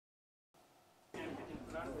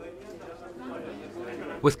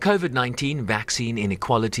With COVID-19 vaccine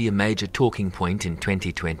inequality a major talking point in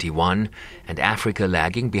 2021 and Africa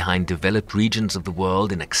lagging behind developed regions of the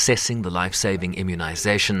world in accessing the life-saving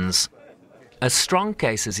immunizations, a strong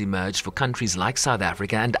case has emerged for countries like South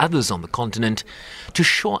Africa and others on the continent to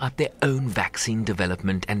shore up their own vaccine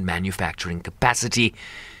development and manufacturing capacity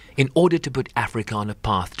in order to put Africa on a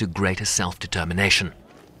path to greater self-determination.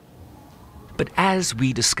 But as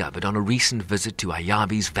we discovered on a recent visit to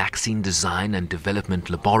IAVI's Vaccine Design and Development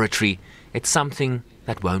Laboratory, it's something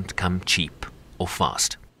that won't come cheap or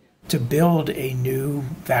fast. To build a new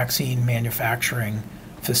vaccine manufacturing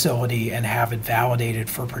facility and have it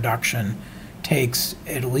validated for production takes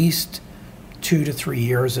at least 2 to 3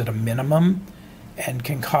 years at a minimum and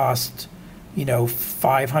can cost,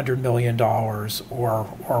 $500 million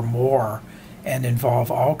or more and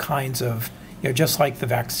involve all kinds of, just like the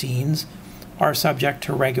vaccines are subject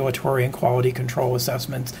to regulatory and quality control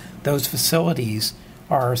assessments, those facilities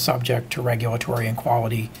are subject to regulatory and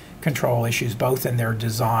quality control issues, both in their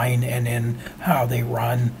design and in how they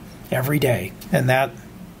run every day. And that,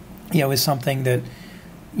 is something that,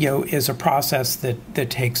 is a process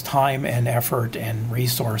that takes time and effort and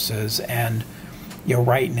resources. And,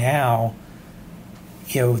 right now,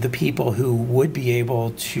 the people who would be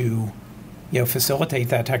able to facilitate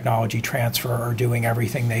that technology transfer are doing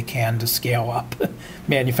everything they can to scale up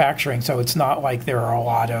manufacturing. So it's not like there are a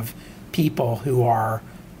lot of people who are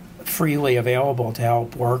freely available to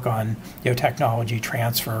help work on technology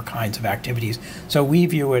transfer kinds of activities. So we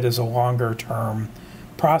view it as a longer term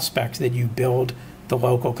prospect that you build the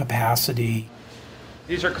local capacity.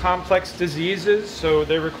 These are complex diseases, so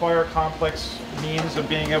they require complex means of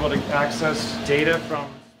being able to access data from.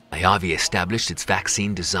 IAVI established its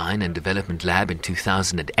Vaccine Design and Development Lab in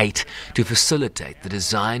 2008 to facilitate the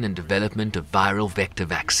design and development of viral vector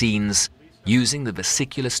vaccines, using the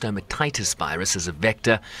vesicular stomatitis virus as a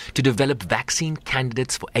vector to develop vaccine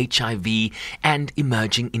candidates for HIV and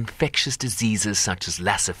emerging infectious diseases such as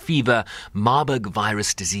Lassa fever, Marburg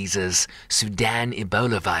virus diseases, Sudan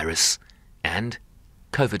Ebola virus, and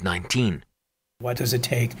COVID-19. What does it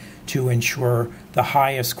take to ensure the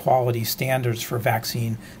highest quality standards for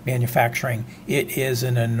vaccine manufacturing? It is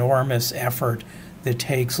an enormous effort that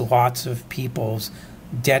takes lots of people's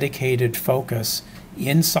dedicated focus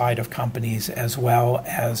inside of companies, as well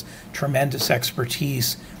as tremendous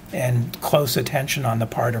expertise and close attention on the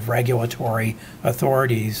part of regulatory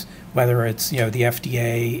authorities, whether it's the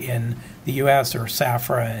FDA in the US or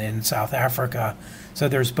SAFRA in South Africa. So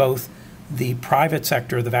there's both the private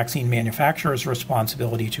sector, the vaccine manufacturer's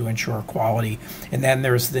responsibility to ensure quality, and then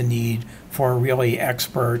there's the need for really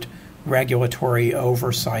expert regulatory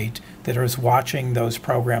oversight that is watching those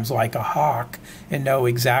programs like a hawk and know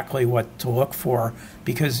exactly what to look for,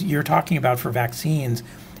 because you're talking about for vaccines,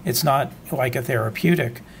 it's not like a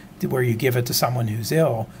therapeutic where you give it to someone who's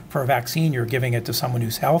ill. For a vaccine, you're giving it to someone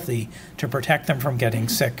who's healthy to protect them from getting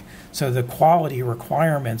sick. So the quality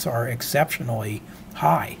requirements are exceptionally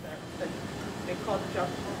high.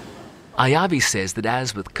 IAVI says that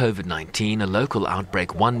as with COVID-19, a local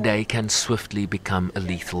outbreak one day can swiftly become a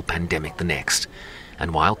lethal pandemic the next.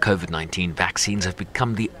 And while COVID-19 vaccines have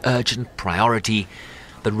become the urgent priority,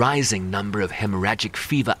 the rising number of hemorrhagic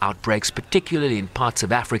fever outbreaks, particularly in parts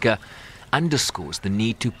of Africa, underscores the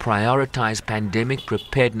need to prioritize pandemic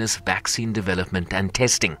preparedness, vaccine development and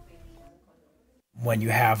testing. When you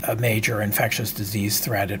have a major infectious disease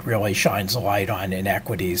threat, it really shines a light on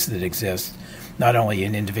inequities that exist not only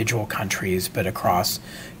in individual countries but across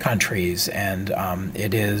countries. And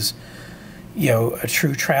it is, a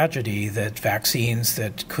true tragedy that vaccines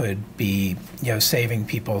that could be, saving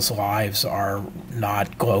people's lives are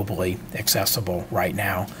not globally accessible right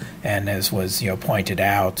now. And as was, pointed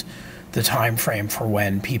out, the time frame for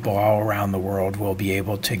when people all around the world will be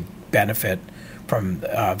able to benefit from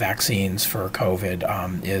vaccines for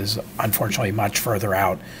COVID is unfortunately much further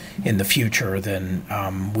out in the future than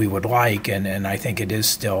we would like, and I think it is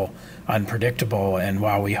still unpredictable. And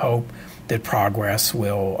while we hope that progress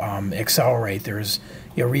will accelerate, there's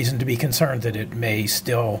reason to be concerned that it may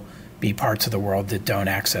still be parts of the world that don't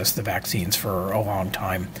access the vaccines for a long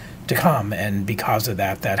time to come. And because of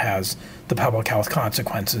that, that has the public health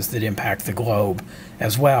consequences that impact the globe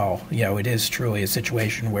as well. It is truly a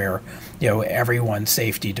situation where, everyone's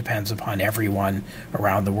safety depends upon everyone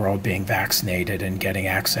around the world being vaccinated and getting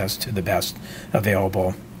access to the best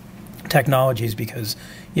available technologies, because,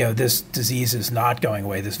 this disease is not going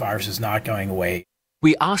away. This virus is not going away.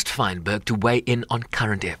 We asked Feinberg to weigh in on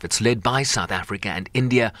current efforts led by South Africa and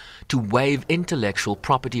India to waive intellectual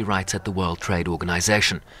property rights at the World Trade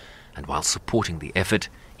Organization. And while supporting the effort,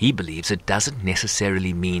 he believes it doesn't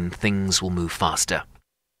necessarily mean things will move faster.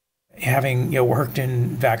 Having worked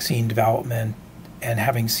in vaccine development and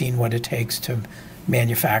having seen what it takes to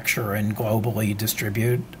manufacture and globally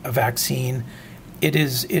distribute a vaccine, it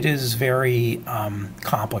is very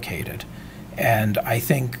complicated. And I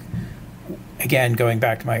think, again, going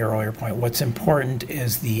back to my earlier point, what's important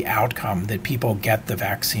is the outcome, that people get the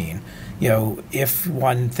vaccine. If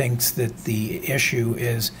one thinks that the issue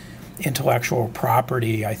is intellectual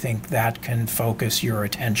property, I think that can focus your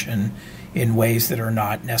attention in ways that are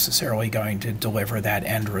not necessarily going to deliver that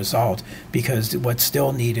end result, because what's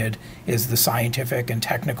still needed is the scientific and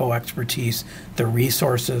technical expertise, the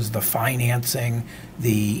resources, the financing,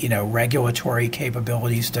 the regulatory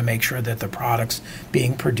capabilities to make sure that the products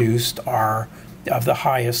being produced are of the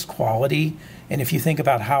highest quality. And if you think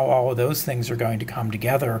about how all of those things are going to come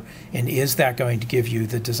together, and is that going to give you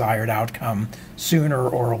the desired outcome sooner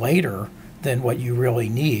or later than what you really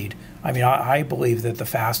need? I mean, I believe that the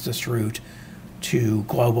fastest route to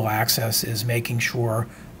global access is making sure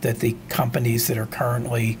that the companies that are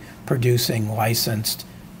currently producing licensed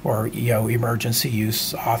or emergency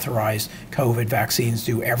use authorized COVID vaccines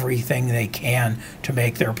do everything they can to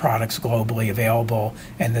make their products globally available,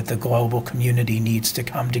 and that the global community needs to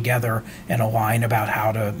come together and align about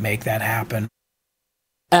how to make that happen.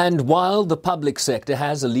 And while the public sector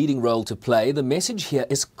has a leading role to play, the message here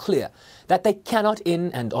is clear, that they cannot in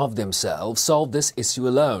and of themselves solve this issue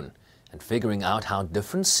alone. And figuring out how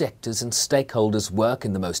different sectors and stakeholders work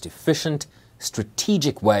in the most efficient,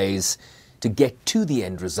 strategic ways to get to the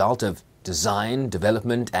end result of design,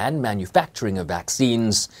 development and manufacturing of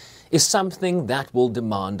vaccines is something that will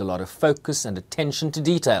demand a lot of focus and attention to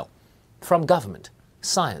detail from government,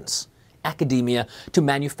 science, academia to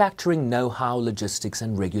manufacturing know-how, logistics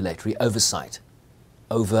and regulatory oversight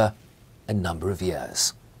over a number of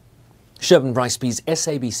years. Sherman Bryce-Pease,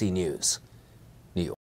 SABC News.